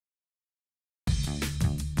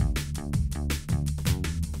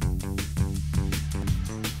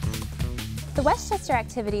The Westchester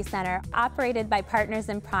Activity Center, operated by Partners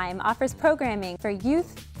in Prime, offers programming for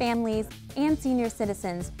youth, families, and senior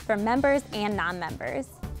citizens for members and non-members.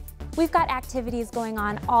 We've got activities going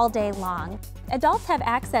on all day long. Adults have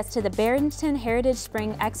access to the Barrington Heritage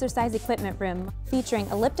Spring Exercise Equipment Room, featuring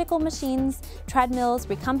elliptical machines, treadmills,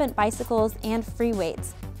 recumbent bicycles, and free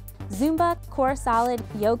weights. Zumba, Core Solid,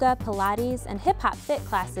 Yoga, Pilates, and Hip Hop Fit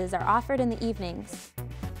classes are offered in the evenings.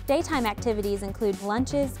 Daytime activities include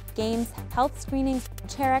lunches, games, health screenings,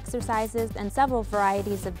 chair exercises, and several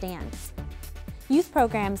varieties of dance. Youth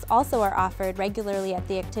programs also are offered regularly at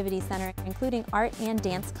the Activity Center, including art and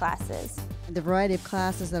dance classes. The variety of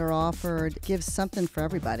classes that are offered gives something for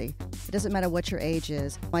everybody. It doesn't matter what your age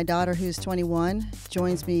is. My daughter, who's 21,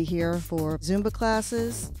 joins me here for Zumba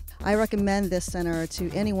classes. I recommend this center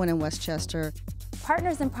to anyone in Westchester.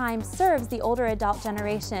 Partners in Prime serves the older adult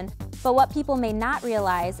generation, but what people may not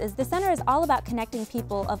realize is the center is all about connecting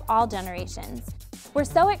people of all generations. We're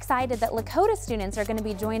so excited that Lakota students are going to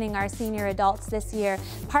be joining our senior adults this year,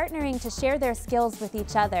 partnering to share their skills with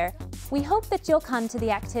each other. We hope that you'll come to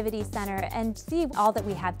the Activity Center and see all that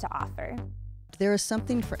we have to offer. There is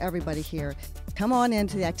something for everybody here. Come on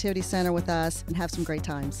into the Activity Center with us and have some great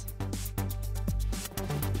times.